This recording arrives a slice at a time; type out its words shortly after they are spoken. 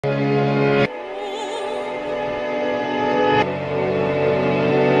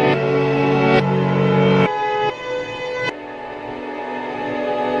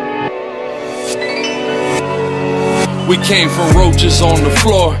We came from roaches on the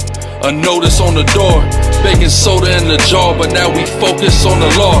floor, a notice on the door, baking soda in the jar, but now we focus on the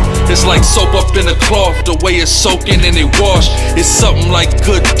law. It's like soap up in a cloth, the way it's soaking and it wash. It's something like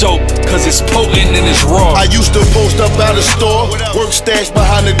good dope, cause it's potent and it's raw. I used to post up at a store, work stashed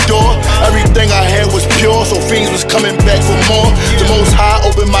behind the door. Everything I had was pure, so fiends was coming back for more. The Most High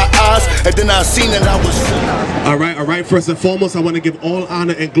opened my eyes, and then I seen that I was... All right, first and foremost, I want to give all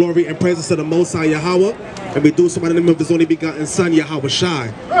honor and glory and praises to the Most High Yahweh. And we do so by the name of His only begotten Son, Yahweh Shal,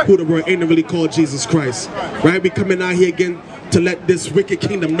 who the world ignorantly called Jesus Christ. Right? We coming out here again to let this wicked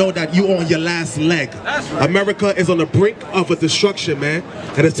kingdom know that you on your last leg. America is on the brink of a destruction, man.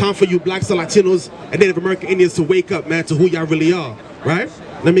 And it's time for you blacks and Latinos and Native American Indians to wake up, man, to who y'all really are. Right?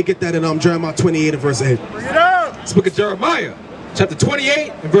 Let me get that in Jeremiah 28 and verse 8. Let's look at Jeremiah. Chapter 28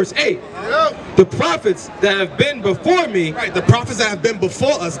 and verse 8. The prophets that have been before me. Right, the prophets that have been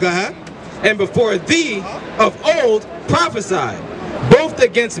before us, go ahead. And before thee of old prophesied, both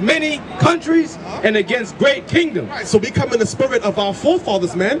against many countries and against great kingdoms. Right, so we come in the spirit of our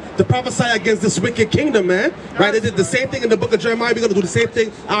forefathers, man, to prophesy against this wicked kingdom, man. Right, they did the same thing in the book of Jeremiah. We're going to do the same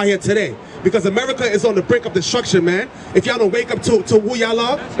thing out here today. Because America is on the brink of destruction, man. If y'all don't wake up to who y'all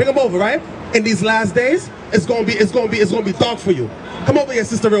are, bring them over, right? In these last days, it's gonna be dark for you. Come over here,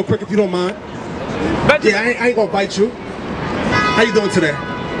 sister, real quick, if you don't mind. Yeah, I ain't gonna bite you. How you doing today?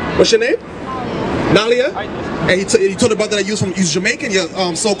 What's your name? Nalia? And you told about that you're Jamaican,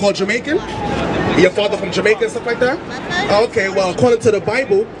 you're so-called Jamaican? Your father from Jamaica and stuff like that? Okay, well, according to the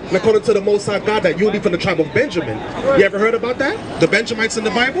Bible, and according to the Most High God, that you'll be from the tribe of Benjamin. You ever heard about that? The Benjamites in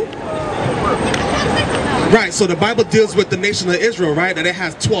the Bible? Right, so the Bible deals with the nation of Israel, right? And it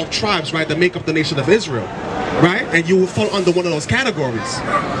has 12 tribes, right, that make up the nation of Israel, right? And you will fall under one of those categories.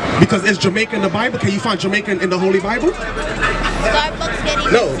 Because is Jamaica in the Bible? Can you find Jamaica in the Holy Bible?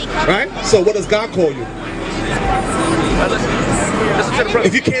 No, right? So what does God call you?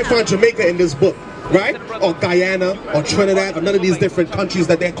 If you can't find Jamaica in this book, right? Or Guyana, or Trinidad, or none of these different countries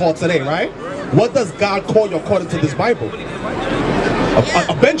that they're called today, right? What does God call you according to this Bible?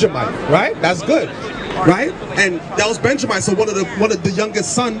 A Benjamite, right? That's good. Right? And that was Benjamin, so one of the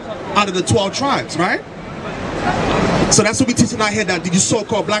youngest son out of the 12 tribes, right? So that's what we teaching out here, that you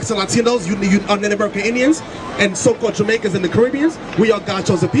so-called blacks and Latinos, you Native American Indians, and so-called Jamaicans and the Caribbeans, we are God's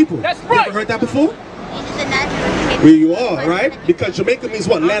chosen people. That's right. You ever heard that before? Where you are, right? Because Jamaica means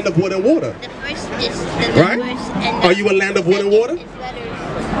what? Land of wood and water. Right? Are you a land of wood and water?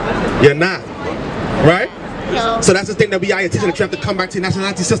 You're not. Right? So that's the thing that we are teaching, that you have to come back to your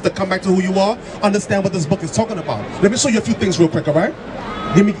nationality, sister, come back to who you are, understand what this book is talking about. Let me show you a few things real quick, alright?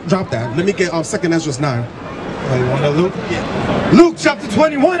 Drop that. Let me get 2nd Ezra 9. You want to Luke? Yeah. Luke chapter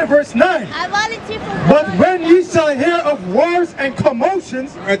 21 and verse 9. But when ye shall hear of wars and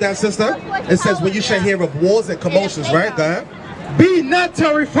commotions. Heard that, sister? It says when you shall hear of wars and commotions, right? Go ahead. Be not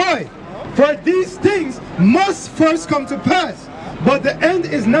terrified, for these things must first come to pass, but the end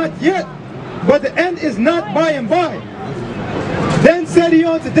is not yet. But the end is not by and by. Then said he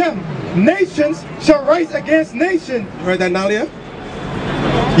unto them, nations shall rise against nation. You heard that, Nalia?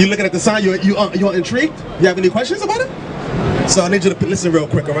 You looking at the sign, you're intrigued? You have any questions about it? So I need you to listen real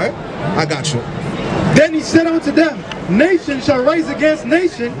quick, alright? I got you. Then he said unto them, nation shall rise against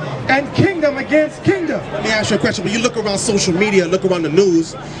nation, and kingdom against kingdom. Let me ask you a question. When you look around social media, look around the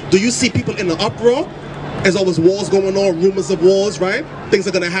news, do you see people in the uproar? There's always wars going on, rumors of wars, right? Things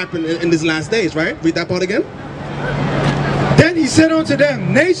are going to happen in these last days, right? Read that part again. Then he said unto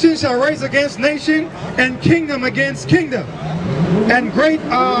them, nation shall rise against nation, and kingdom against kingdom. And great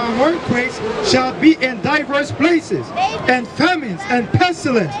earthquakes shall be in diverse places, and famines and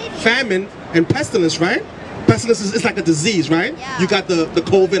pestilence. Famine and pestilence, right? Pestilence is like a disease, right? Yeah. You got the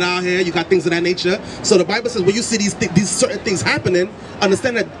COVID out here, you got things of that nature. So the Bible says when you see these certain things happening,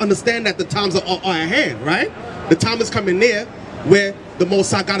 understand that the times are at hand, right? The time is coming near where the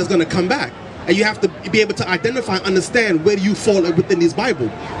Most High God is going to come back. And you have to be able to identify and understand where do you fall within this Bible.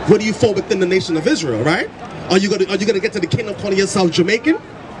 Where do you fall within the nation of Israel, right? Are you gonna get to the kingdom calling yourself Jamaican?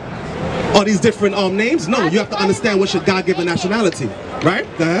 All these different names? No, you have to understand what's your God-given nationality, right?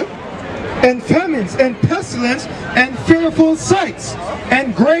 Go ahead. And famines and pestilence and fearful sights,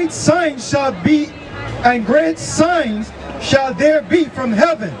 and great signs shall there be from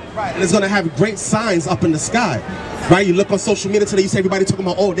heaven. Right, and it's gonna have great signs up in the sky. Right, you look on social media today, you see everybody talking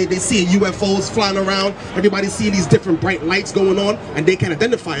about, oh, they see UFOs flying around, everybody seeing these different bright lights going on, and they can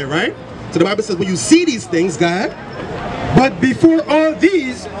identify it, right? So the Bible says when you see these things, God, But before all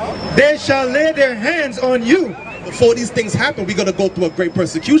these, they shall lay their hands on you. Before these things happen, we're going to go through a great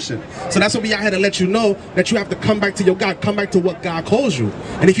persecution. So that's what we out here to let you know, that you have to come back to your God, come back to what God calls you.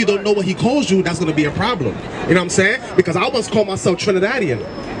 And if you don't know what he calls you, that's going to be a problem. You know what I'm saying? Because I once called myself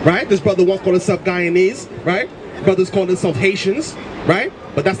Trinidadian, right? This brother once called himself Guyanese, right? Brothers call themselves Haitians, right?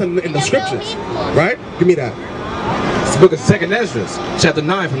 But that's in the scriptures, right? Give me that. It's the book of 2nd Ezra, chapter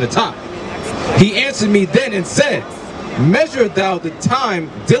 9 from the top. He answered me then and said, measure thou the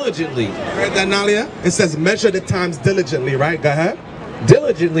time diligently. Heard that, Nalia? It says measure the times diligently, right? Go ahead.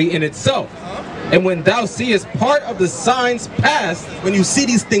 Diligently in itself. And when thou seest part of the signs past, when you see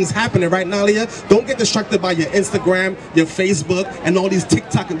these things happening, right, Nalia, don't get distracted by your Instagram, your Facebook, and all these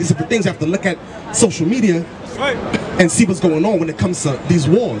TikTok and these different things. You have to look at social media and see what's going on when it comes to these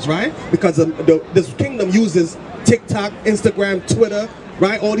wars, right? Because this kingdom uses TikTok, Instagram, Twitter,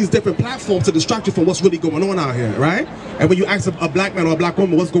 right? All these different platforms to distract you from what's really going on out here, right? And when you ask a black man or a black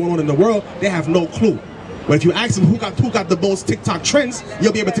woman what's going on in the world, they have no clue. But if you ask them who got the most TikTok trends,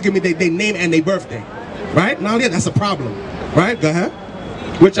 you'll be able to give me their name and their birthday, right? Now, yeah, that's a problem, right? Go ahead.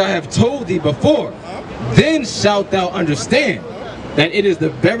 Which I have told thee before, then shalt thou understand that it is the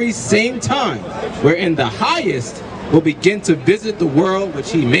very same time wherein the highest will begin to visit the world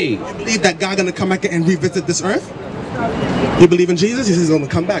which he made. You believe that God gonna come back and revisit this earth? You believe in Jesus? He says he's gonna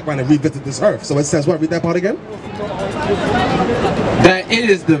come back, right, and revisit this earth. So it says what? Read that part again. That it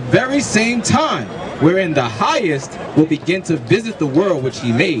is the very same time wherein the highest will begin to visit the world which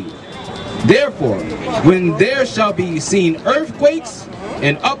he made. Therefore, when there shall be seen earthquakes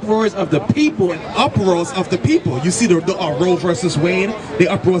and uproars of the people. Uproars of the people. You see the Roe versus Wade, they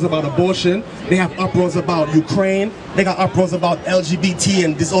uproars about abortion, they have uproars about Ukraine, they got uproars about LGBT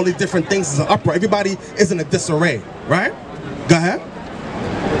and all these different things is an uproar. Everybody is in a disarray, right? Go ahead.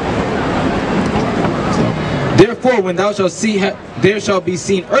 Therefore, when thou shalt see, there shall be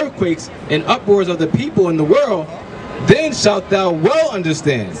seen earthquakes and uproars of the people in the world, then shalt thou well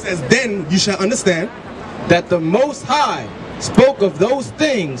understand. It says, then you shall understand that the Most High spoke of those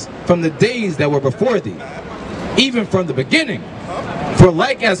things from the days that were before thee, even from the beginning. For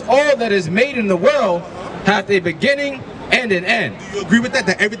like as all that is made in the world hath a beginning and an end. Do you agree with that?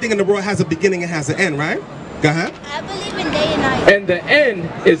 That everything in the world has a beginning and has an end, right? Go ahead. I believe in day and night. And the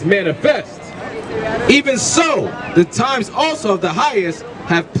end is manifest. Even so, the times also of the highest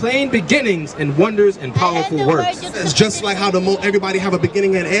have plain beginnings and wonders and powerful works. It's just like how everybody have a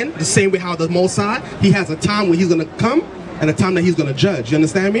beginning and end, the same way how the Most High, he has a time when he's going to come and a time that he's going to judge. You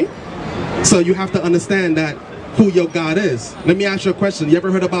understand me? So you have to understand that who your God is. Let me ask you a question. You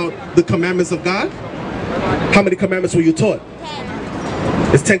ever heard about the commandments of God? How many commandments were you taught?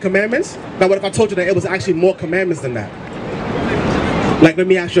 10. It's 10 commandments? Now what if I told you that it was actually more commandments than that? Like, let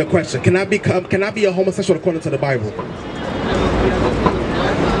me ask you a question. Can I be a homosexual according to the Bible? No.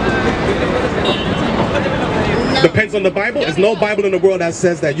 Depends on the Bible. There's no Bible in the world that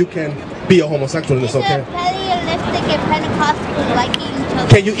says that you can be a homosexual and it's okay.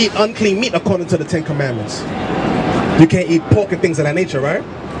 Can you eat unclean meat according to the 10 commandments? You can't eat pork and things of that nature, right?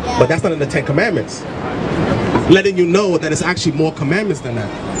 Yeah. But that's not in the 10 commandments. Letting you know that it's actually more commandments than that.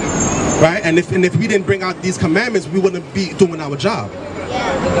 Right? And if we didn't bring out these commandments, we wouldn't be doing our job.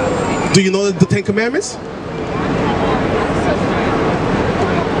 Yeah. Do you know the 10 commandments?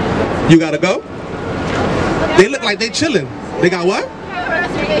 You gotta go? They look like they chilling. They got what?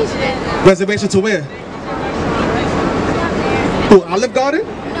 Reservation. Reservation to where? Who, Olive Garden?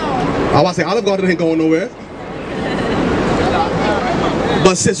 No. I was say Olive Garden ain't going nowhere.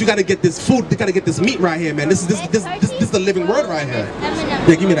 But sis, you gotta get this food, you gotta get this meat right here, man. This is the living word right here.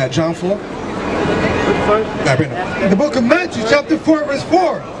 Yeah, give me that, John 4. In the book of Matthew, chapter 4, verse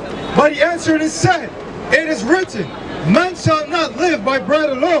 4. But he answered and said, it is written, man shall not live by bread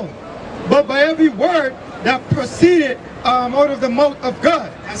alone, but by every word that proceeded out of the mouth of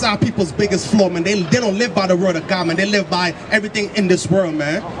God. That's our people's biggest flaw, man. They don't live by the word of God, man. They live by everything in this world,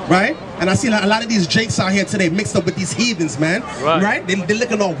 man. Right? And I see a lot of these jakes out here today mixed up with these heathens, man. Right? They're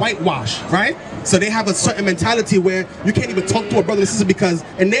looking all whitewash, right? So they have a certain mentality where you can't even talk to a brother and sister because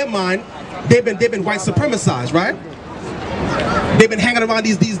in their mind, they've been white supremacized, right? They've been hanging around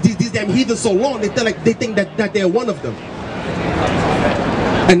these damn heathens so long, they think that they're one of them.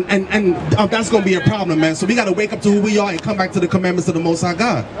 And that's going to be a problem, man. So we got to wake up to who we are and come back to the commandments of the Most High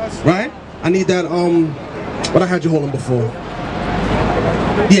God, right? I need that, what I had you holding before.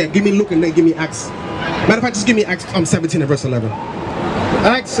 Yeah, give me Luke and then give me Acts. Matter of fact, just give me Acts 17 and verse 11.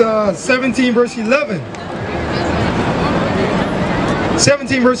 Acts 17 verse 11.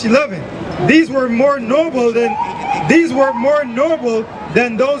 17 verse 11. These were more noble than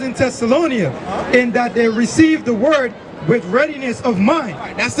those in Thessalonica, in that they received the word with readiness of mind.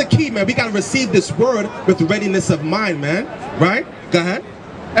 Right, that's the key, man. We got to receive this word with readiness of mind, man. Right? Go ahead.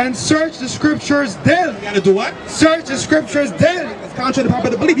 And search the scriptures daily. You got to do what? Search the scriptures daily. It's contrary to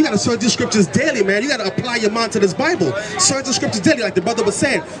popular belief. You got to search the scriptures daily, man. You got to apply your mind to this Bible. Search the scriptures daily, like the brother was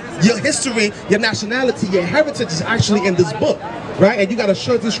saying. Your history, your nationality, your heritage is actually in this book, right? And you got to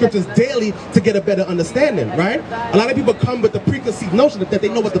search the scriptures daily to get a better understanding, right? A lot of people come with the preconceived notion that they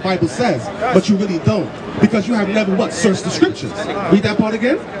know what the Bible says, but you really don't, because you have never what? Searched the scriptures. Read that part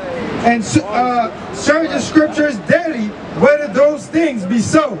again. And search the scriptures daily, whether those things be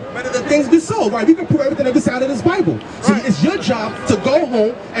so. Whether the things be so, right? We can prove everything that we say out of this Bible. So it's your job to go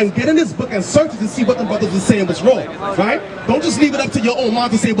home and get in this book and search it to see what the brothers are saying was wrong, right? Don't just leave it up to your own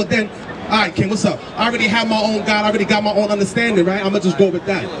mind to say, but then, all right, King, what's up? I already have my own God, I already got my own understanding, right? I'm gonna just go with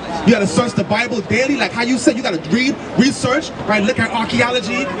that. You gotta search the Bible daily, like how you said, you gotta read, research, right? Look at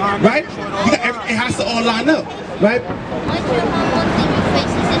archaeology, right? You got everything has to all line up, right?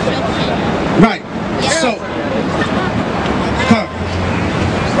 Right. So,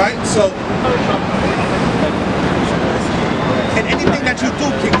 right? So, and anything that you do,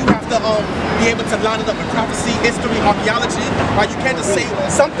 King, you have to be able to line it up with prophecy, history, archaeology, right? You can't just say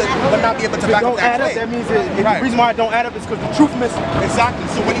something but not be able to back up that claim. That means the reason why I don't add up is because the truth missing. Exactly.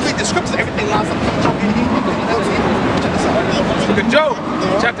 So when you read the scriptures, everything lines up. Job,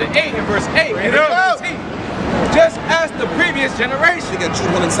 chapter 8 and verse 8. Just as the previous generation,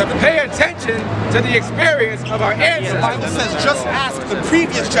 pay attention to the experience of our ancestors. The Bible says, just ask the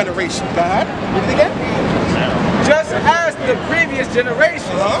previous generation. Go ahead. Read it again. Just as the previous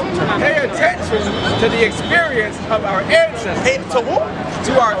generation, pay attention to the experience of our ancestors. Pay to who?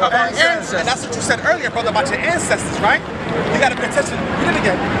 To our ancestors. And that's what you said earlier, brother, about your ancestors, right? You got to pay attention. Read it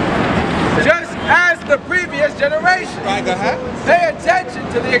again. Just as the previous generation, right, go ahead. Pay attention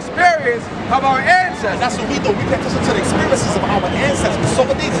to the experience of our ancestors. And that's what we do. We pay attention to the experiences of our ancestors. We saw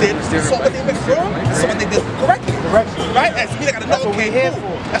what they did, saw what they went through, saw what they did correctly. Right? As we got to know, okay,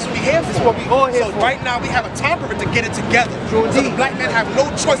 cool. That's what we here for. That's what we all here for. So right now we have a time period to get it together. So the black men have no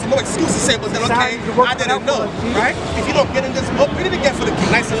choice and no excuse to say, well then, okay, I didn't know. Right? If you don't get in this book, read it again for the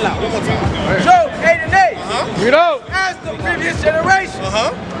key. Nice and loud. One more time. Job 8 and 8. You know, as the previous generation.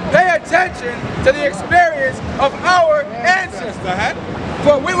 Pay attention to the experience of our ancestors.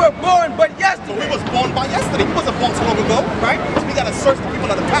 For we were born but yesterday. We was born by yesterday. We wasn't born so long ago, right? So we gotta search the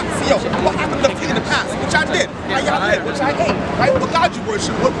people of the past. See, yo, what happened to the in the past? Which I did. How y'all live? Which I ate. Right? What God you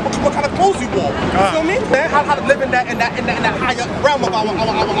worship? What kind of clothes you wore? You feel me? Man, how to live in that higher realm of our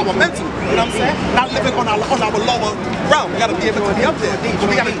mental. You know what I'm saying? Not living on our lower realm. We gotta be able to be up there.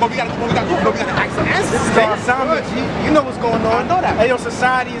 We gotta ask the answers. You know what's going on. I know that. Hey, your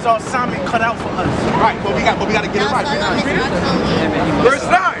society is all assignment cut out for us. Right, but we gotta get it right. Verse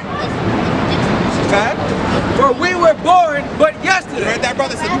 9. For we were born but yesterday. You heard that,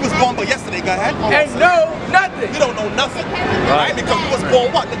 brother? Said we was born but yesterday. Go ahead. And know nothing. We don't know nothing, right? Because we was born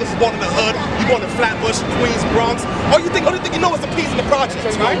what? Niggas was born in the hood. You born in Flatbush, Queens, Bronx. All you think you know is the peas in the projects,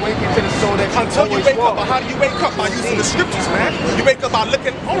 right? Until you wake up. But how do you wake up? By using the scriptures, man. You wake up by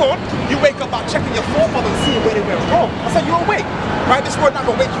looking. Hold on. You wake up by checking your forefathers and seeing where they went wrong. I said you awake, right? This word not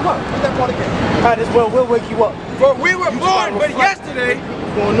gonna wake you up. Read that part again. All right, this word will wake you up. For we were born but yesterday.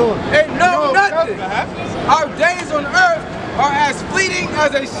 Going on. And know nothing. Our days on earth are as fleeting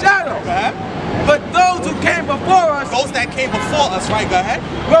as a shadow. But those who came before us, those that came before us, right? Go ahead.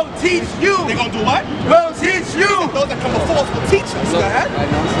 Will teach you. They gonna do what? Will teach you. Those that come before us will teach us. Go ahead.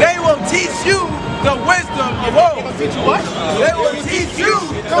 They will teach you the wisdom of old. They gonna teach you what? They will teach you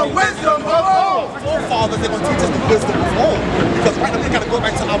the wisdom of old. Forefathers, they gonna teach us the wisdom of old. Because right now we gotta go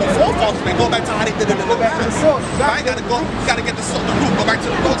back to our forefathers, man. Go back to how they did it in the past. Right? Gotta get the root. Go back to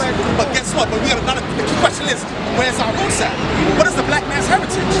the roots. But guess what? But we gotta. The key question is, where's our roots at? What is the black man's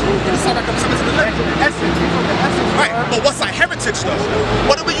heritage? It's all right, come to the left. Right, but what's our heritage though?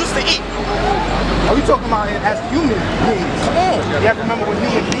 What do we used to eat? Are we talking about it as human beings? Come on. You have to remember what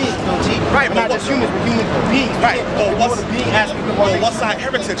human beings don't eat. Right, but not just humans, but human beings. Right, but what's our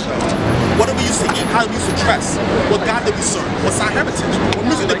heritage though? What do we used to eat? How do we used to dress? What God did we serve? What's our heritage? What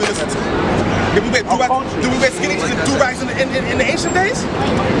music did we listen to? Did we wear skinny jeans and do-rags in the ancient days?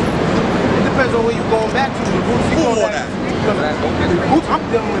 It depends on where you're going back to. The roots you go back to. The roots I'm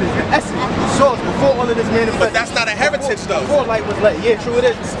dealing with is the essence, the source, before all of this manifestation. But that's not a heritage though. Before light was light. Yeah, true it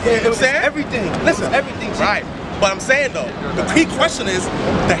is. You know what I'm saying? Everything. Listen, everything. Right. But I'm saying though, the key question is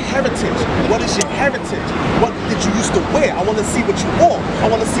the heritage. What is your heritage? What did you used to wear? I want to see what you wore. I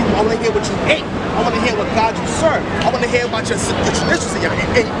want to hear what you ate. I want to hear what God you serve. I want to hear about your traditions and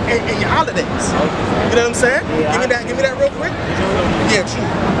your holidays. You know what I'm saying? Yeah. Give me that real quick. Yeah, true.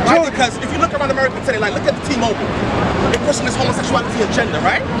 Right? Because if you look around America today, like look at the T-Mobile. They're pushing this homosexuality agenda,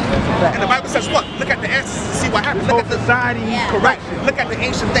 right? And the Bible says what? Look at the answers, see what happened. Look at the society. Correct. Look at the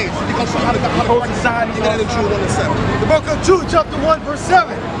ancient days. They're going to show you how to whole society. You know, Jude 1 and 7. The book of Jude, chapter 1, verse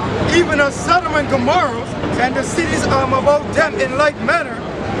 7. Even as Sodom and Gomorrah and the cities about them in like manner,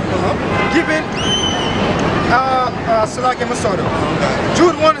 given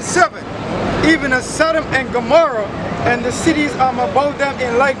Jude 1 and 7. Even as Sodom and Gomorrah and the cities about them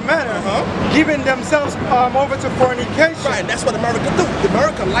in like manner, giving themselves over to fornication. Right, and that's what America do.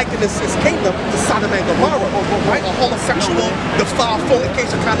 America likened its kingdom to Sodom and Gomorrah, right? A homosexual, defiled,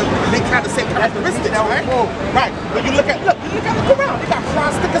 fornication they kind of same characteristics, right? Right. When you look around, they got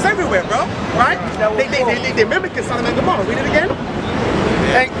cross stickers everywhere, bro. Right? They mimicking Sodom and Gomorrah. Read it again.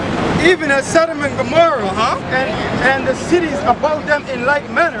 And even as Sodom and Gomorrah and the cities about them in like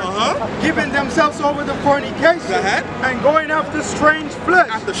manner, giving themselves over to fornication and going after strange flesh.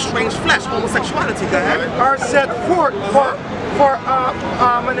 After strange flesh, homosexuality, are set forth for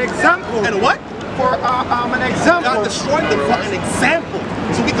an example. And what? For an example. God destroyed them for an example.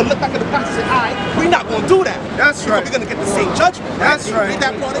 So we can look back at the past and say, all right, we're not going to do that. That's right. We're going to get the same judgment. That's right. Read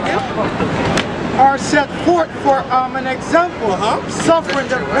that part again. Are set forth for an example, suffering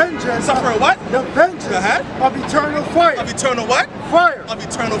the vengeance. Suffering what? The vengeance of eternal fire. Of eternal what? Fire. Of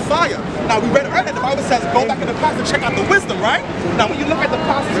eternal fire. Now we read earlier, the Bible says go back in the past and check out the wisdom, right? Now when you look at the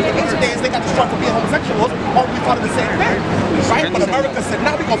past in the ancient days, they got destroyed for being homosexuals, all we follow the same thing. Right? But America said,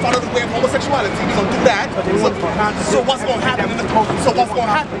 now we're gonna follow the way of homosexuality. We're gonna do that. So what's gonna happen?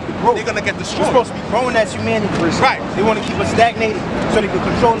 They're gonna get destroyed. We're supposed to be growing as humanity. Right. They want to keep us stagnated so they can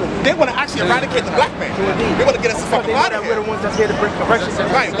control us. They want to actually eradicate the black man. They want to get us fucking out of here. We're the ones that's here to bring correction.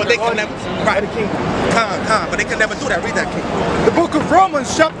 Right, but they can never. Right, but they can never do that. Read that, King. The book of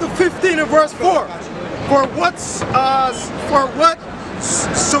Romans, chapter 15 and verse 4. For whatsoever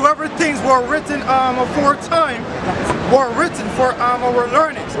things were written aforetime were written for our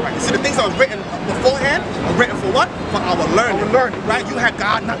learning. Right. See, the things that was written beforehand were written for what? For our learning. Right? You had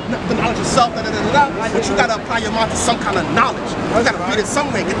God, not the knowledge of self, but you got to apply your mind to some kind of knowledge. You got to read it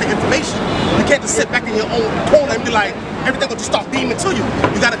somewhere, get the information. You can't just sit back in your own corner and be like, everything will just start beaming to you.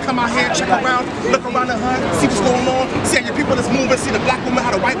 You got to come out here, check around, look around the hood, see what's going on, see how your people is moving, see the black woman, how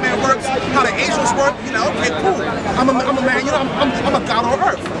the white man works, how the Asians work. You know, okay, cool. I'm a man, you know, I'm a God on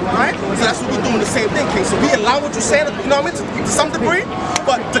earth, right? So that's what we're doing, the same thing, King. So we allow what you're saying, you know what I mean, to some degree,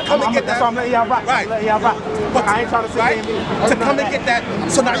 but to come and get that. So I'm letting y'all rock. Right. But I ain't trying to say to come and get that.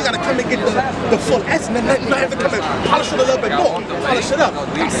 So now you got to come and get the full essence, and then you have to come and polish it a little bit more, polish it up.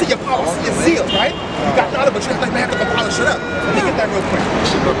 I see your power, see your zeal, right? You got knowledge, but you have to polish it up. Let me get that real quick.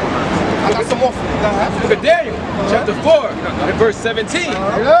 I got some more for you. Book of Daniel, chapter 4, and verse 17.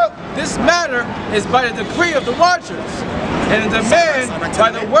 This matter is by the decree of the watchers, and the demand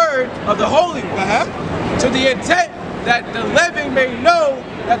by the word of the Holy One, to the intent that the living may know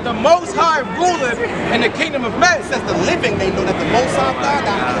that the Most High ruleth in the kingdom of men. It says the living may know that the Most High God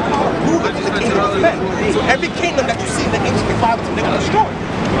ruleth in the kingdom of men. So every kingdom that you see in the ancient Bible, they got destroyed.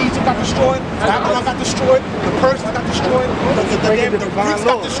 Egypt got destroyed, Babylon got destroyed, the Persians got destroyed, the Greeks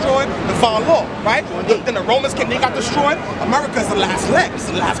got destroyed, the foul law, right? Then the Romans came, they got destroyed. America's the last leg, it's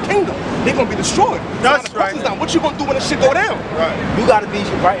the last kingdom. They're gonna be destroyed. That's right. Down. What you gonna do when this shit go down? Right. You gotta be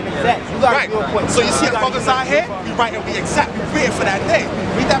right and exact. You gotta be on point. So you see our brothers out here, we right and we exact, we praying for that day.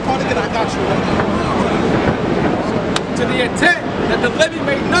 Read that part again, I got you. To the intent that the living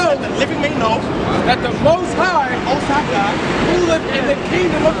may know, that the Most High God ruleth in the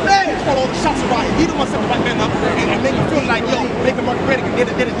kingdom of men. Call all the shots around here. He the one set the white man up and make you feel like, yo, make America great again.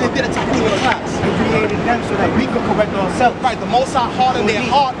 Did a top in the class. We created them so that we could correct ourselves. Right, the Most High hardened their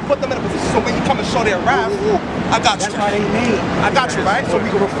heart, put them in a position so when you come and show their wrath, I got you. That's why they made. I got you, right? So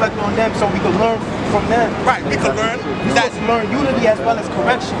we can reflect on them, so we can learn from them. Right, we can learn. We're supposed to learn unity as well as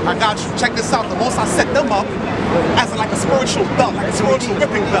correction. I got you. Check this out. The Most High set them up as like a spiritual belt, like a spiritual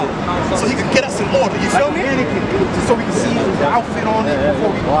whipping belt, so he can get us in order. You feel me? So we can see the outfit on it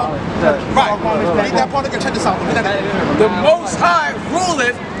before we walk. Right. Read that part again. Check this out. The Most High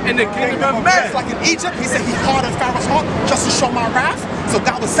ruleth in the kingdom of men. It's like in Egypt, he said he hardened Pharaoh's heart just to show my wrath. So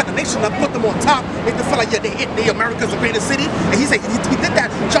God would set the nation up, put them on top, make them feel like, yeah, they America's the greatest city. And he said he did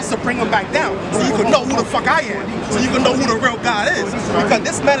that just to bring them back down, so you can know who the fuck I am, so you can know who the real God is. Because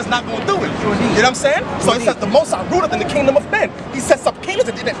this man is not going to do it. You know what I'm saying? So he says the Most High ruleth in the kingdom of men. He sets up kings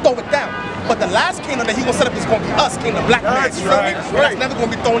kingdoms that throw it down. But the last kingdom that he gonna set up is gonna be us, kingdom black man. You feel me? That's never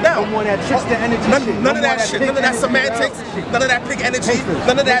gonna be thrown down. No more that trickster energy shit. None of that shit. None of that semantics. None of that pig energy.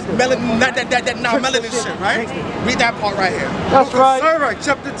 None of that melanin. That non-melanin shit. Right? Read that part right here. That's right. Sirach,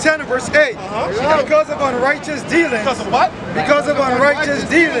 chapter 10, verse 8. Because of unrighteous dealings. Because of what? Because of unrighteous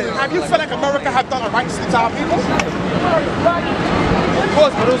dealings. Have you feel like America have done unrighteously to our people? Of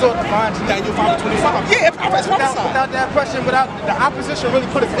course, but those are divine. Daniel 5:25. Yeah, it's prophesied. Without that question, without the opposition really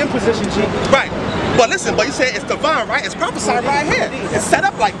put us in position, G. Right. But listen, but you say it's divine, right? It's prophesied right here. It's set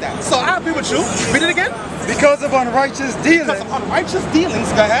up like that. So I agree with you. Read it again. Because of unrighteous dealings. Because of unrighteous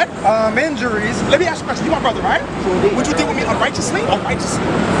dealings. Go ahead. Injuries. Let me ask you a question. You my brother, right? Would you deal with me unrighteously? Unrighteously.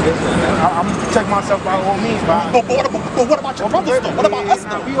 I'm gonna protect myself by all means, but what about your brothers though? What about us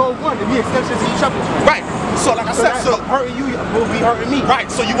though? We all one. We extensions of each other. Right. So like I said, so hurting you will be hurting me. Right.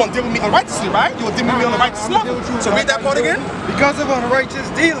 So you won't deal with me unrighteously, right? You will deal with me on the righteous level. So read that part again. Because of unrighteous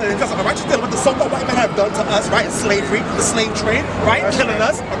dealings. Because of unrighteous dealings, what the so-called white men have done to us, right? Slavery, the slave trade, right? Killing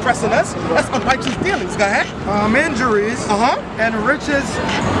us, oppressing us. That's unrighteous dealings. Go ahead. Injuries. And riches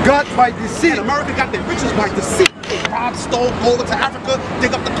got by deceit. And America got their riches by deceit. They robbed, stole, go over to Africa,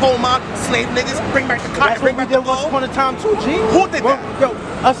 dig up the coal mine, slave niggas, bring back the cotton, bring back the gold. Once upon a time too, G. Who did that? Yo,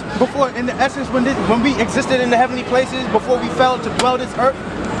 us before, in the essence, when we existed in the heavenly places, before we fell to dwell this earth,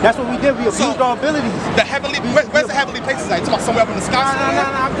 that's what we did. We abused our abilities. The heavenly, where's the heavenly places? Like, you talking about somewhere up in the sky? No.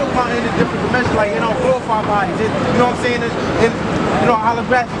 I'm talking about in a different dimension, like in our glorified bodies. You know what I'm saying? In our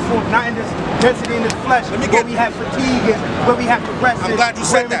holographic form, not in this density in this flesh. Where we have fatigue and where we have to rest. I'm glad you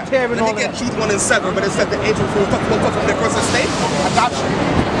said that. Let me get Jude 1 and 7, but it said the angel will come from their first estate. I got you.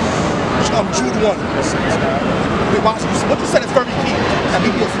 Jude 1. What you said is very key. That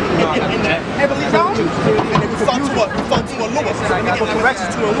we was in the heavenly realm, and then we fell to a lower. So let me get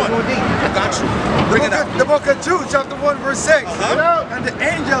directions 2 and 1. I got you. Bring it out. The book of Jude, chapter 1, verse 6. And the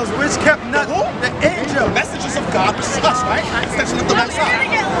angels which kept not the angels. The messages of God, which is us, right? Extension of the Most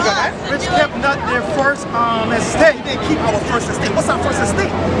High. Which kept not their first estate. We didn't keep our first estate. What's our first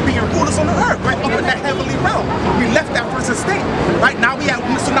estate? Being rulers on the earth, right? Up in that heavenly realm. We left that first estate. Right now we at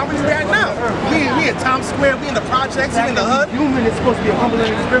now. We in Times Square, we in the projects, we in the hood. Human is supposed to be a humbling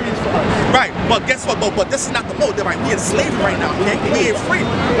experience for us. Right, but guess what? But this is not the mode, right? We in slavery right now, okay? We ain't free.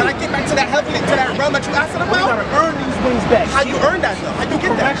 When I get back to that heavenly, to that realm that you asked about, we gotta earn these wings back. How you earn that though? How you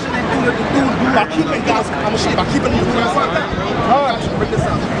get that? By keeping God's, I'm gonna show you, by keeping the rules like that. Alright, bring this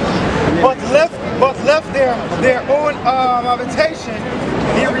out. But left their own habitation,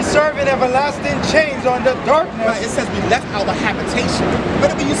 he reserved everlasting chains on the darkness. Right, it says we left our habitation. Where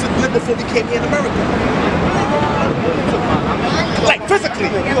did we used to live before we came here in America? Like physically.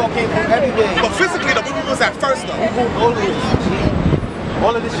 We all came from everywhere. But physically though, where we was at first though? We moved all of this.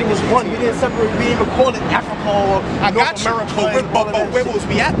 All of this shit was one. We didn't separate. We didn't even call it Africa or North America. But where was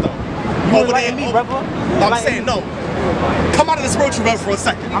we at though? Over there, me, brother. I'm saying no. Come out of the spiritual realm for a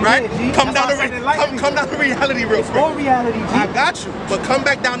second, right? Come down to reality real quick. All reality, G. I got you, but come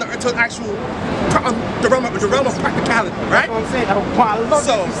back down to actual the realm of practicality, right? That's what I'm saying. I love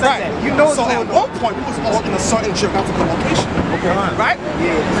so, you said that. You know, so at one point we was all in a certain geographical location, right?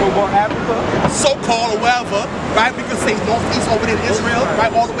 Yeah. So-called Africa, so-called or wherever, right? We can say northeast over there in Israel,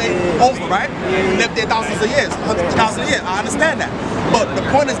 right? All the way over, right? We lived there thousands of years, hundreds of thousands of years. I understand that. But the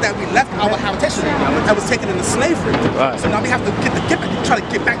point is that we left our habitation that was taken into slavery. Right. So now we have to try to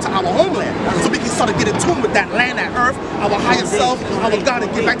get back to our homeland. So we can start to get in tune with that land, that earth, our higher self, our God,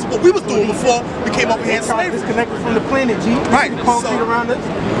 and get back to what we was doing before we came over here in slavery. Disconnected from the planet, G. Right. Concrete around us,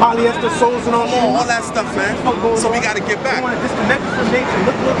 polyester soles and all that stuff, man. So we got to get back. We want to disconnect from nature.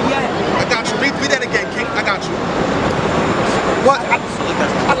 Look where we at. I got you. Read that again, King. I got you. What?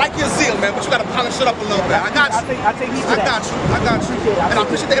 I like your zeal, man, but you gotta polish it up a little bit. I got you. I take heed to that. I got you. And I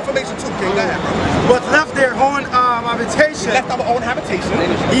appreciate the information too, King. Go ahead, bro. But left their own habitation. We left our own habitation.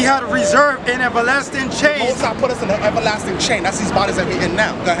 He had reserved an everlasting chain. Most I put us in an everlasting chain. That's these bodies that we're in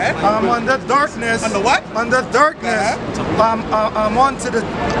now. Go ahead. Under darkness. Under what? Under darkness. Onto the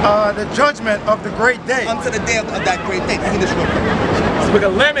judgment of the great day. Unto the day of that great day. Give me this real quick. It's the book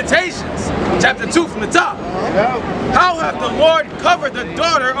of Lamentations, chapter 2 from the top. How hath the Lord covered the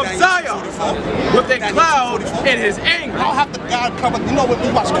daughter of Zion with a cloud in his anger? How hath the God covered? You know when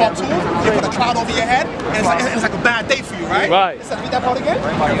we watch cartoons, they put a cloud over your head, and it's like a bad day for you, right? Right. It says, read that part again.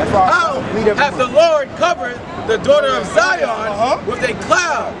 How hath the Lord covered the daughter of Zion with a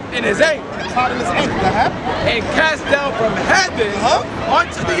cloud in his anger? A cloud in his anger, and cast down from heaven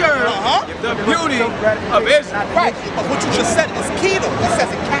onto the earth the beauty of Israel. Right, but what you just said is key though. It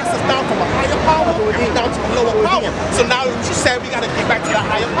says it casts us down from a higher power down to a lower power. So now what you said, we got to get back to the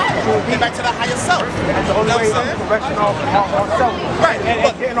higher power. Get back to the higher self. That's the only way of correction ourselves. Right. And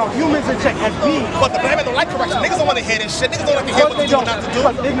getting our humans in check as beings. But the black man don't like correction. Niggas don't want to hear this shit. Niggas don't like to hear what to do and not to do.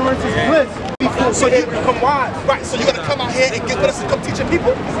 Because ignorance is bliss. So you become wise. Right, so you're gonna come out here and get with us and come teaching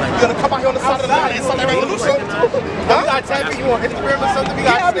people. You're gonna come out here on the side of the line and start that revolution. We got tag you on Instagram or something. We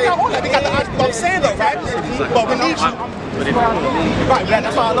got all that. We got the what I'm saying though, right? But we need you. Right,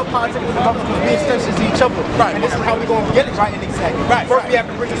 that's why I love politics with the brothers, because we extensions to each other. Right. And this is how we're going to get it right and exactly. Right. First we have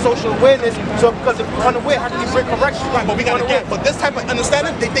to bring the social awareness, so because if we're unaware, how can you bring correction? Right, but we gotta get, but this type of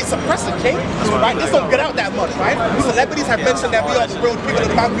understanding, they suppress it, King. Right? This don't get out that much, right? Celebrities have mentioned that we are the real people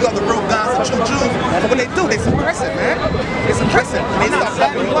of the Bible, we are the real guys, the true Jews. But when they do, they suppress it, man. They suppress it. They start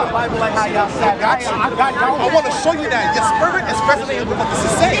fucking you up. Like how y'all said, I want to show you that your spirit is resonating with what this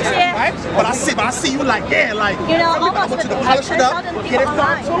is saying, right? But I see you like, yeah, like, you know, I want you to polish it up, get it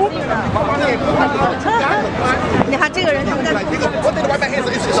done too. Like, nigga, one thing the white man has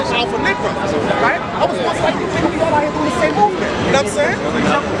is just a powerful Negro, right? I was once like, we all out here doing the same movement. You know what I'm saying?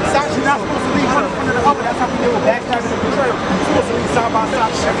 You're not supposed to leave one in front of the other. That's how we deal with backstabbing and betrayal. You're supposed to leave side by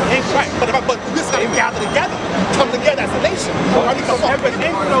side with everything. Right, but this gotta gather together, come together as a nation. Right? Because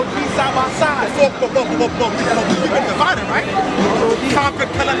everything will be side by side. We've been divided, right?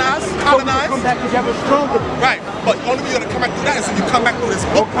 Conquered, colonized. Come back together stronger. Right, but the only way you're gonna come back through that is if you come back through this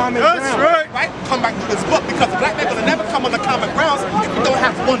book. That's right. Right? Come back through this book, because the black man gonna never come on the common grounds if we don't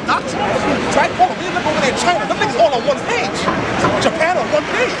have one doctrine. Right? Oh, we look over there in China, them niggas all on one page. Japan on one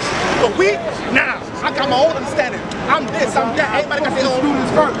page. But we, I got my own understanding. I'm this, I'm that. Everybody got their own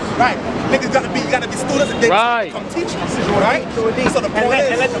students first. Right. Niggas gotta be students and then come teach us. Right? So the point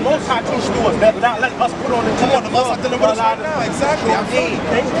is, and let the Most High teach to us. Not let us put on the come on, the Most High deliver us right now. Exactly.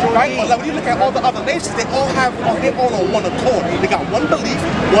 Right? But like, when you look at all the other nations, they're all on one accord. They got one belief,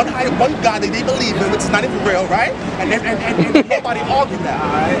 one God that they believe in, which is not even real, right? And nobody argue that.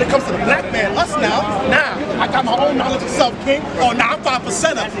 When it comes to the black man, us now, I got my own knowledge of self, King. Oh, I'm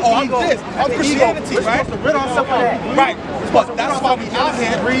 5%er. Oh, I'm this. I'm Christianity, right? Right. But that's why we out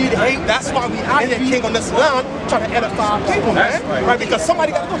here. That's why we out here, King, on this land, trying to edify people, man. Right? Because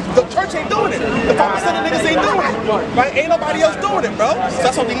somebody got to do it. The church ain't doing it. The 5% of niggas ain't doing it. Right? Ain't nobody else doing it, bro. So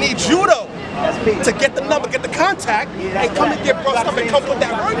that's why we need you, though. To get the number, get the contact, and come and get bro stuff and come put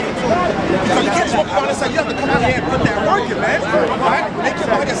that work in. Because you can't just walk around and say, you have to come out here and put that work in, man. Right? Make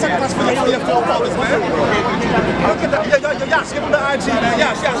your body a sacrifice for your forefathers, man. Yash, give him the IG, man.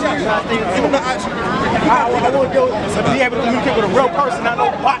 Yash. Give him the IG. I want to be able to communicate with a real person, not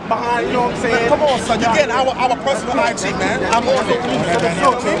no bot behind, you know what I'm saying? Come on, son. You get our personal IG, man. I'm on it.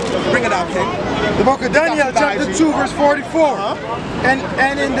 Bring it out, King. The book of Daniel, chapter 2, verse 44.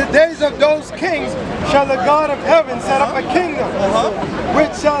 And in the days of those kings shall the God of heaven set up a kingdom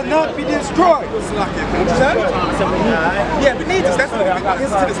which shall not be destroyed. Yeah, we need this. That's what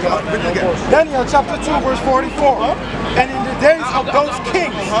Daniel chapter 2 verse 44. And in the days of those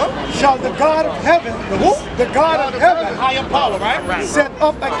kings shall the God of heaven, the God of heaven, higher power, right? set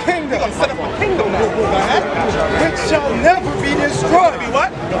up a kingdom. Set up a kingdom which shall never be destroyed.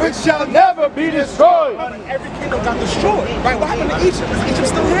 What? Which shall never be destroyed. Every kingdom got destroyed. Right? What happened to Egypt? Is Egypt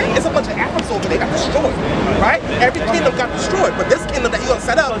still here? It's a bunch of Arabs over there got destroyed. Right? Every kingdom got destroyed. But this kingdom that you're gonna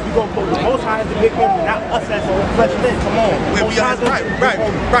set up, you're gonna put the Most High as the big one, not us as the flesh men. Come on. Where we are,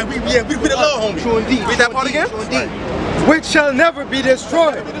 right. We the little homie. True indeed. Read that part again? True indeed. Which shall never be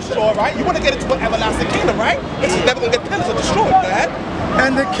destroyed. Right? You want to get into an everlasting kingdom, right? It's never going to get pillaged or destroyed, go ahead.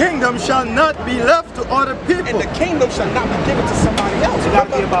 And the kingdom shall not be left to other people. And the kingdom shall not be given to somebody else. It's got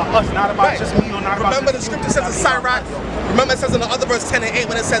to be about us, not about just me or not about Remember the scripture says in SICARII, remember it says in the other verse 10 and 8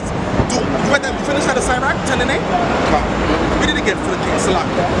 when it says, you read that, finish that in SICARII, 10 and 8? Read it again for the king, Salak.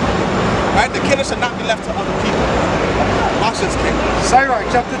 Right? The kingdom shall not be left to other people. Watch this, king. SICARII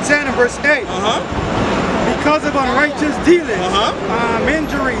chapter 10 and verse 8. Because of unrighteous dealings,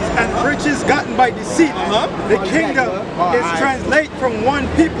 injuries, and riches gotten by deceit, the kingdom is translated from one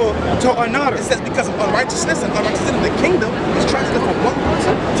people to another. It says because of unrighteousness and unrighteousness, the kingdom is translated from one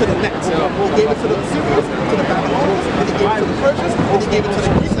person to the next. He gave it to the Assyrians, to the Babylonians, and he gave it to the Persians, and he gave it to the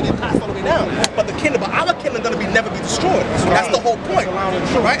Greeks, and they passed all the way down. But the kingdom, our kingdom, is going to never be destroyed. That's the whole point,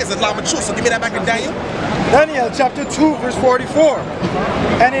 right? It's Islam and truth. So give me that back in Daniel. Daniel chapter 2 verse 44.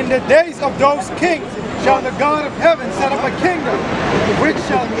 And in the days of those kings shall the God of heaven set up a kingdom which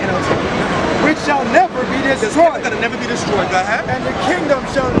shall never be destroyed. It's going to never be destroyed, go ahead. And the kingdom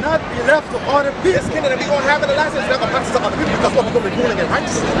shall not be left to other people. This kingdom that we're going to have in the last days is not going to pass to other people because what we're going to be ruling in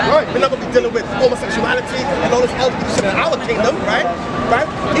righteousness. Right. We're not going to be dealing with homosexuality and all this LGBT shit in our kingdom, right?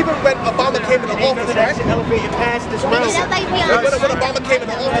 Even when Obama came into office, right? Elevated past this realm. When Obama came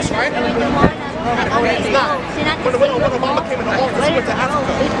into office, right? It's not. When Obama came into office, he went to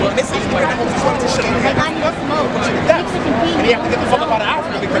Africa. Well, they say you bring that homosexuality shit over here. And you have to get the fuck up out of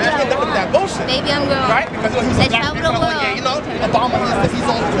Africa because you can't with that bullshit. Baby, I'm girl. Right? Because he was a black man. Yeah, you know, Obama is he's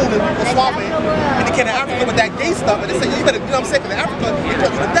all cool and suave. And he came to Africa with that gay stuff. And they say, you better, you know what I'm saying? Because in Africa, they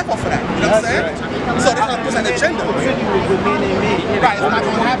put you to death off for that. You know what I'm saying? So they're trying to push an agenda. Right, it's not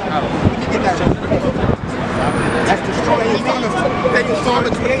going to happen. We can get that. That's destroying your farmers. They can farm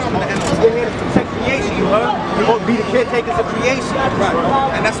the creation. We're here to protect creation, you heard? We're going to be the caretakers of creation. Right.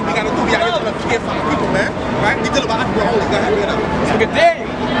 And that's what we got to do. We got to get to care for our people, man. Right? We deal about Africa only. Go ahead, read it up. Look at Daniel,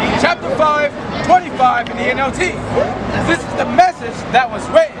 chapter 5, 25 in the NLT. This is the message that was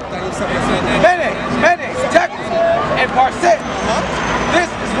written. Mene, tekel, and parset. This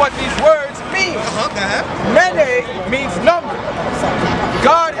is what these words mean. Mene means number.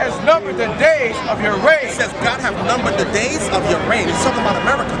 God has numbered the days of your reign. It says God have numbered the days of your reign. He's talking about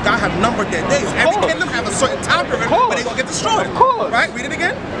America. God have numbered their days. Every kingdom have a certain time period, but they're going to get destroyed. Right? Read it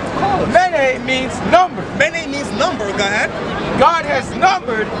again. Mene means number. Mene means number. Go ahead. God has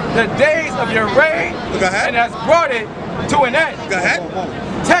numbered the days of your reign and has brought it to an end. Go ahead.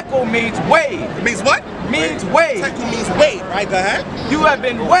 Tekel means weighed. It means what? Means weighed. Tekel means weighed, right? Go ahead. You have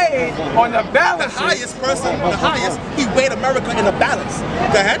been weighed on the balance. The highest person, the highest, he weighed America in a balance.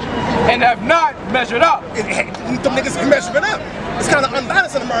 Go ahead. And have not measured up. Them niggas can measure it up. It's kind of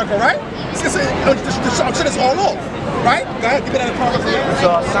unbalanced in America, right? The shit is all off. Right? Go ahead, give me that in Proverbs.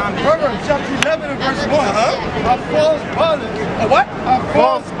 Proverbs chapter 11 and verse 1. A false balance. A what? A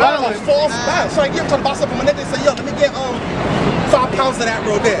false balance. A false balance. So like you're talking about something when they say, yo, let me get 5 pounds of that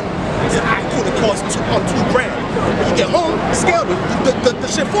road there. He said, I could have cost $2 grand. When you get home, scale the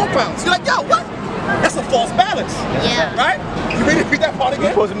shit 4 pounds. You're like, yo, what? That's a false balance. Yeah. Right? You read that part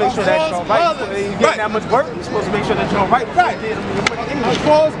again? You're supposed to make sure that you're right. You get that much work, you're supposed to make sure that you're right. Right. A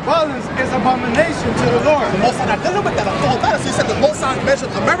false balance is abomination to the Lord. The Most High not dealing with that, a false balance. He said the Most High measured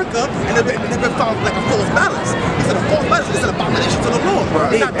America and they've been found like a false balance. He said a false balance is an abomination to the Lord.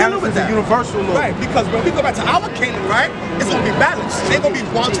 Right. He's not dealing with that. Universal law. Right, because when we go back to our kingdom, right, it's going to be balanced. They're going to be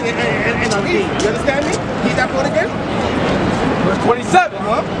wanting and uneasy. You understand me? Read that part again? Verse 27.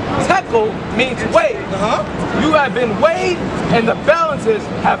 Tekel means weighed. You have been weighed and the balances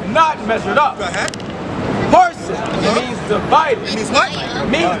have not measured up. Go ahead. Parson means divided. It means what?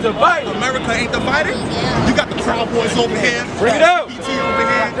 Means divided. America ain't divided. You got the Proud Boys over here. Bring it out. PT over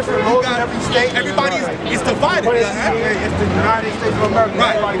here. Different laws in every state. Everybody is divided. Go ahead. It's the United States of America.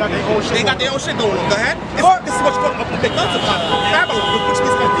 Right. Everybody got their own shit. They got their own shit going on. Go ahead. This is what you're going to big guns about. Babylon, which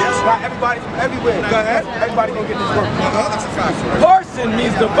means confusion. Got everybody from everywhere. Go ahead. Everybody gonna get this work. That's a fact. Parson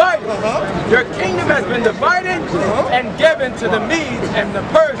means divided. Your kingdom has been divided and given to the Medes and the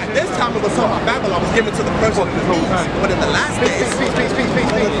Persians. This time it was talking about Babylon was given to the Persians and the Medes. But in the last days,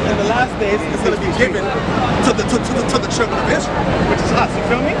 in the last days, it's going to be given to the children of Israel, which is us. You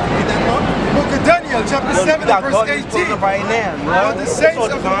feel me? Read that part. Book of Daniel, chapter 7 and verse 18. Right now, But the saints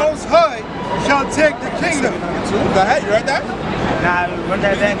of the Most High shall take the kingdom. Go ahead, you heard that? Nah, run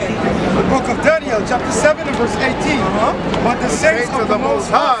that back. The book of Daniel, chapter 7 and verse 18. But the saints of the Most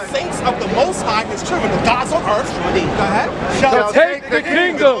High Saints of the Most High, his children, the gods on earth, go ahead, shall Take the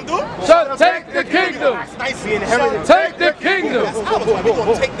kingdom. Shall take the kingdom. nice Take the kingdom. That's ours. We're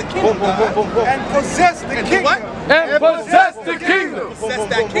going to take the kingdom, go ahead. and possess the And do kingdom. what? And possess the kingdom. Possess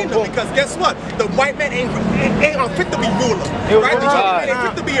that kingdom, because guess what? The white man ain't unfit to be ruler. Right? The white man ain't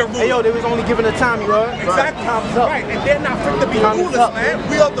fit to be a ruler. Hey yo, they was only given a time, you heard? Exactly. Time's up. Right, and they're not fit to be rulers, man.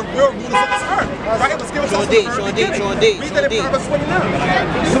 We are the real rulers of this earth. Right? It was given to us from the very beginning. Read that in Proverbs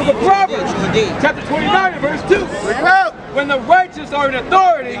 29. The book of Proverbs, chapter 29, verse 2. When the righteous are in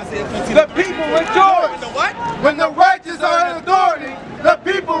authority, the people rejoice. When the what? When the righteous are in authority, the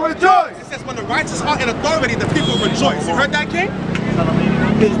people rejoice. It says when the righteous are in authority, the people rejoice. You heard that, King?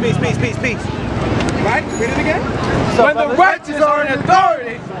 Peace. Right? Read it again. When the righteous are in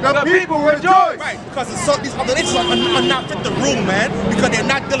authority, the people rejoice. Right, because these other nations are not fit to rule, man, because they're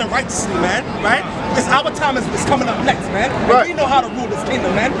not dealing righteously, man, right? Because our time is coming up next, man. And we know how to rule this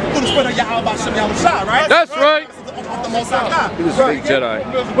kingdom, man. Through the spirit of Yashamiyah Yasharahla, right? That's right. Of the Most High God. He was a big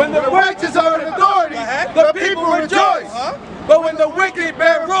Jedi. When the righteous are in authority, the people rejoice. But when the wicked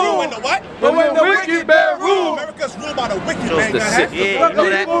bear rule, When the what? but when the wicked bear rule, America's ruled by the wicked, man. the Go ahead.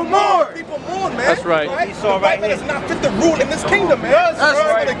 the people mourn. People mourn, man. That's right. The white man is not fit to rule in this kingdom, man. That's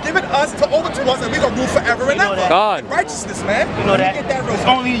right. He's gonna give it over to us, and we're gonna rule forever and ever. God. Righteousness, man. You know that. Get that real It's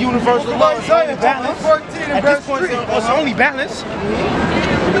only universal law. It's only balance. 14 and At verse this point, 3. it's only balance.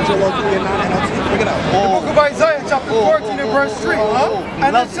 Bring it out. The book of Isaiah, chapter 14 and verse 3.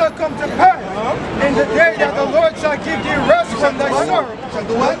 And it shall come to pass in the day that the Lord shall give thee rest from thy sorrow.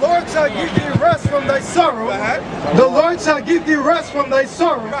 The Lord shall give thee rest from thy sorrow. The Lord shall give thee rest from thy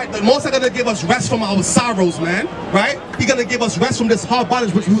sorrow. Right, the Most High gonna give us rest from our sorrows, man. Right? He gonna give us rest from this hard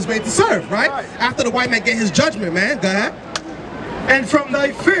bondage which we was made to serve, right? After the white man get his judgment, man. Go ahead. And from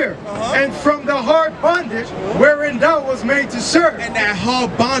thy fear, and from the hard bondage wherein thou was made to serve. And that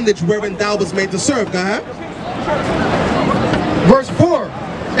hard bondage wherein thou was made to serve. Go ahead. Verse 4.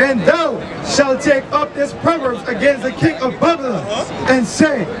 And thou shalt take up this proverb against the king of Babylon, and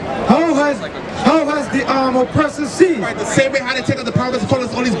say, how has the oppressor seized? Right, the same way how they take up the proverbs and call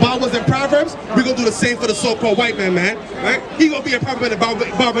us all these Bibles and proverbs, we're gonna do the same for the so-called white man, man. Right? He gonna be a proverb and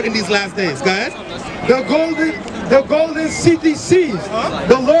a barber in these last days, guys. The golden city seized.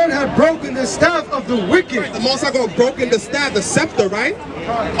 The Lord had broken the staff of the wicked. Right, the Most High gonna broken the staff, the scepter, right?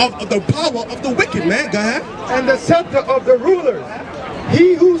 Of the power of the wicked, man. Go ahead. And the scepter of the rulers.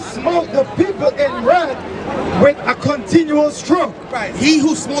 He who smote the people in wrath with a continual stroke. Right. He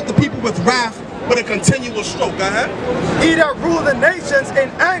who smote the people with wrath with a continual stroke. Go ahead. He that ruled the nations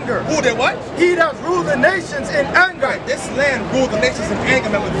in anger. Who did what? He that ruled the nations in anger. Right. This land ruled the nations in anger,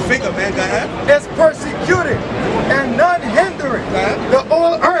 man, with the finger, man. Go ahead. Is persecuted and none hindering. The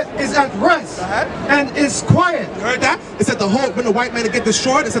whole earth is at rest and is quiet. You heard that? It said the whole, when the white man get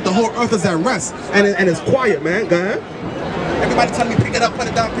destroyed, it said the whole earth is at rest and it's quiet, man. Go ahead. Everybody telling me pick it up, put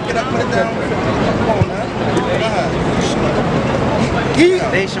it down, pick it up, put it down. Come on, man. Go ahead.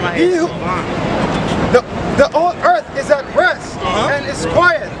 The whole earth is at rest and is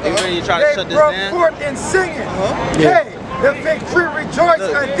quiet. They broke forth in singing. Hey, the fig tree rejoice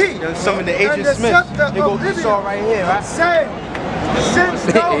at thee. Some of the agent Smiths. They go to Saw right here, right? Saying, since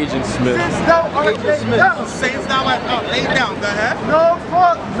thou art laid down. Since thou art laid down, go ahead. No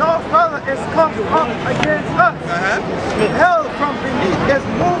fellow is come up against us. Hell from beneath is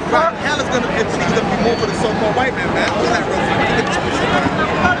moved up. Hell is gonna be moved for the so-called white man, man.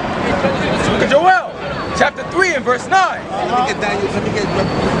 Look at that, Joel, chapter 3 and verse 9. Let me get Daniel.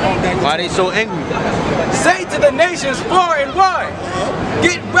 Why are they so angry? Say to the nations far and wide,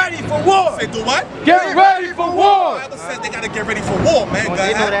 get ready for war. Say do what? Get ready for war. The Bible says they gotta get ready for war, man. Go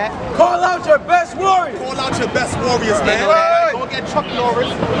ahead. They know that. Call out your best warriors. Call out your best warriors, man. Right. Don't get Chuck Norris.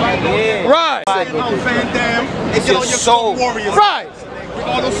 Yeah. Right. Get on Van Damme and get on your soul. warriors. Right. Bring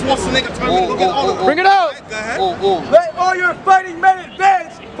all those Schwarzenegger turn. Go get all of them. Bring it out. Go ahead. Let all your fighting men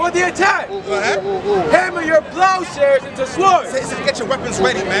advance for the attack. Go ahead. Hammer your plowshares into swords. Say, get your weapons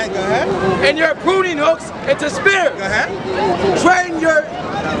ready, man. Go ahead. And your pruning hooks into spears. Go ahead. Train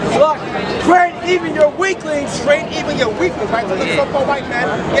even your weaklings. Train even your weaklings, right? So the so-called white man,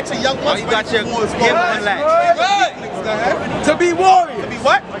 get your young ones ready for war. To be warriors. To be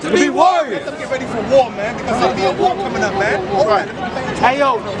what? To be warriors. Let them get ready for war, man, because there'll be a war coming up, man. All right. Hey,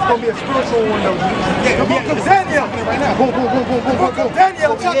 yo, it's gonna be a spiritual one, though. Yeah, The book of Daniel. The book of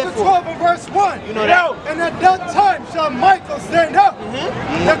Daniel, chapter 12 and verse 1. You know that? And at that time shall Michael stand up,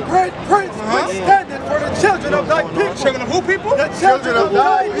 the great prince which standeth for the children of thy people. Children of who people? The children of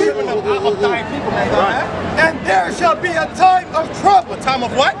thy people. Of thy people, man. And there shall be a time of trouble. A time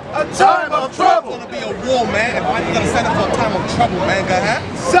of what? A time of trouble. It's gonna be a war, man. And why you gonna stand up for a time of trouble, man? Go ahead.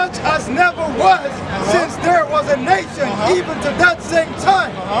 Such as never was since there was a nation, even to that same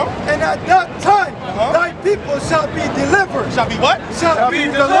time. And at that time, thy people shall be delivered. Shall be what? Shall be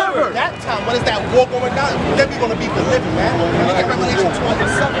delivered. That time, what is that war going down? Then we're gonna be delivered, man. Look at Revelation 12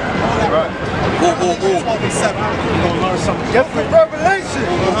 and 7. Revelation 12 and 7. We're gonna learn something. Yes, the Revelation,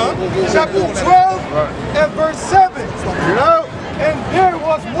 chapter 12 and verse 7. And there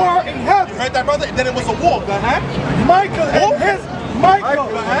was war in heaven. You heard that, brother? And then it was a war. Go ahead. Michael and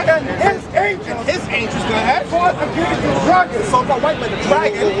his angels. His angels, go ahead. Fought against the dragon. So-called white man, the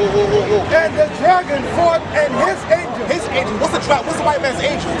dragon. And the dragon fought and his angels. His angels. What's the white man's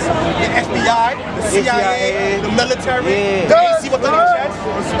angels? The FBI, the CIA, the military. You see what the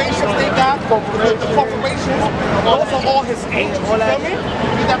spaceships they got, the corporations. Those are all his angels. You feel me?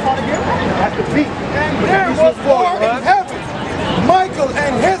 Read that part again? That's the beat. And there was war in heaven. Michael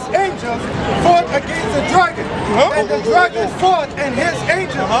and his angels fought against the dragon. And the dragon fought and his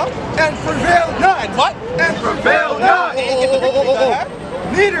angels and prevailed not. And what? And prevailed not.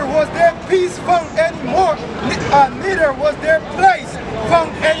 Neither was there peace found anymore. Neither was there place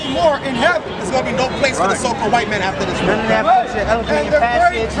found anymore in heaven. There's going to be no place for the so-called white man after this war. And the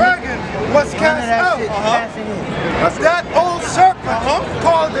great dragon was cast out. That old serpent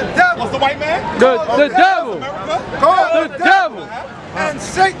called the devil. What's the white man? The devil. Called the devil. And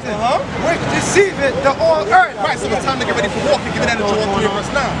Satan, which deceiveth the whole earth. Right, so it's time to get ready for war. Can you give me that in Joel 3 verse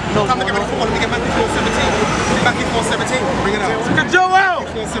 9? Time to get ready for war. Let me get Matthew 4:17. Matthew 4:17. Bring it out. Joel,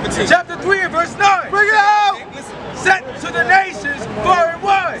 chapter 3 and verse 9. Bring it out. sent to the nations far and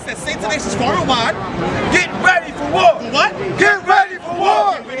wide. It says, sent to the nations far and wide. Get ready for war. For what? Get ready for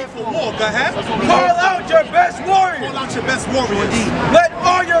war. Get ready for war. Go ahead. Call out your best warriors. Call out your best warriors. Let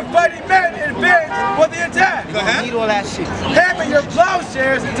all your fighting men advance for the attack. Go ahead. Need all that shit. Hammer your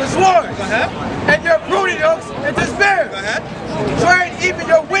plowshares into swords. Go ahead. And your pruning hooks into spears. Go ahead. Train even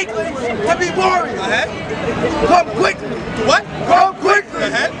your weaklings to be warriors. Go ahead. Come quickly. What? Come quickly. Go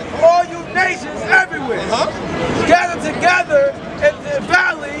ahead. All you nations everywhere. Gather together in the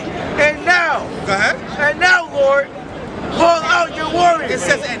valley and now. Go ahead. And now, Lord, call out your warriors. It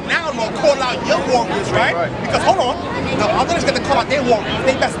says, and now, Lord, call out your warriors, right? Because, hold on, the others going to call out their warriors,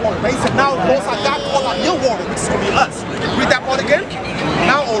 their best warriors, right? He said, now, Lord, God, call out your warriors, which is going to be us. Read that part again.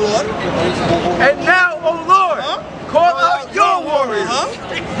 Now, O Lord. And now, O Lord, call out your warriors.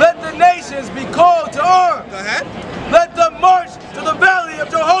 Let the nations be called to arms. Go ahead. Let them march to the valley of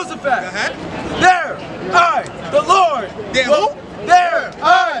Jehoshaphat. Go ahead. There, I, the Lord, There, who? There,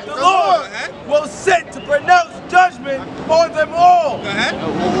 I, the Lord, will sit to pronounce judgment on them all. Go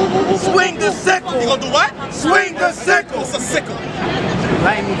ahead. Swing the sickle. You gonna do what? Swing the sickle. What's a sickle?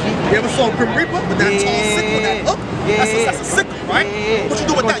 You ever saw a Grim Reaper with that tall sickle, that hook? That's a sickle, right? What you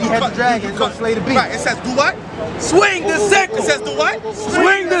do with that? You cut the dragon, slay the beast. Right, it says do what? Swing the sickle. It says do what?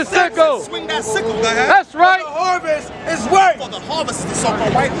 Swing the sickle. Swing that sickle, go ahead. That's right. The harvest is ripe. For the harvest is the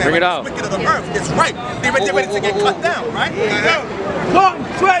so-called white man. Bring it out. Wicked of the earth. It's ripe. They're ready to get cut down, right? Go ahead. Come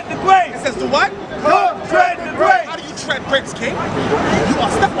tread the grapes. It says do what? Come tread the grapes. How do you tread grapes, King? You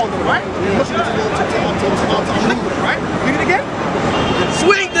are step on them, right? You want you to lick them, right? Read it again.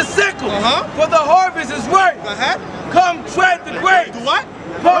 Swing the sickle. For the harvest is ripe. Go ahead. Come tread the grapes. Do what?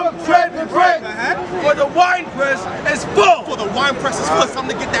 Come tread the grapes. Go ahead. For the wine press is full. For the wine press is full. It's time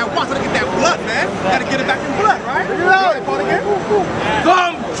to get that wine, time to get that blood, man. Gotta get it back in blood, right? Again.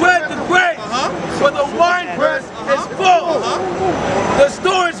 Come tread the grapes. For the wine press is full. The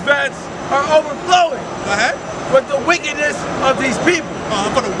storage vats are overflowing. Go ahead. With the wickedness of these people.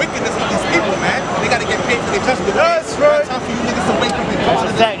 For the wickedness of these people, man. They gotta get paid for their judgment. That's right. It's time for you niggas to wake up and go.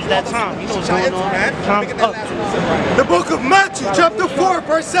 It's that time. You know what's going on, man. The book of Matthew, chapter 4,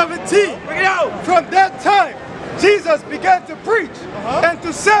 verse 17. Bring it out. From that time, Jesus began to preach and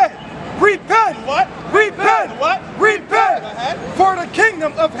to say, repent, What? repent, What? repent, for the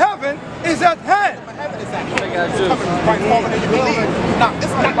kingdom of heaven is at hand. Heaven is at hand. It's coming right forward and you believe. Now,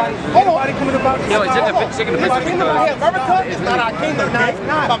 this is not, hold on. Coming about this. Yo, it's in the kingdom out here, America is not our kingdom, man.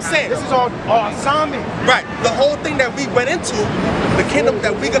 But I'm saying, This is all assignment. right, the whole thing that we went into, the kingdom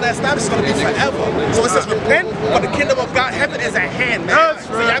that we're gonna establish is gonna be forever. So it says repent, but the kingdom of God, heaven is at hand, man. That's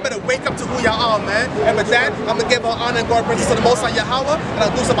So y'all better wake up to who y'all are, man. And with that, I'm gonna give her honor and glory praises to the Most High Yahweh, and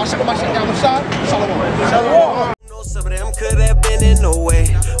I'll do some Shalom. Shalom. Some of them could have been in no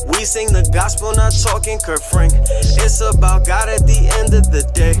way. We sing the gospel, not talking Kurt Frank. It's about God at the end of the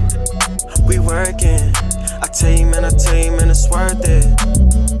day. We working. I tell you, man, it's worth it.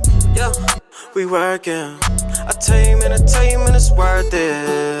 Yeah, we working. I tell you, man, it's worth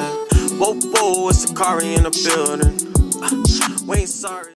it. Whoa, whoa, it's SICARII in the building. We ain't sorry.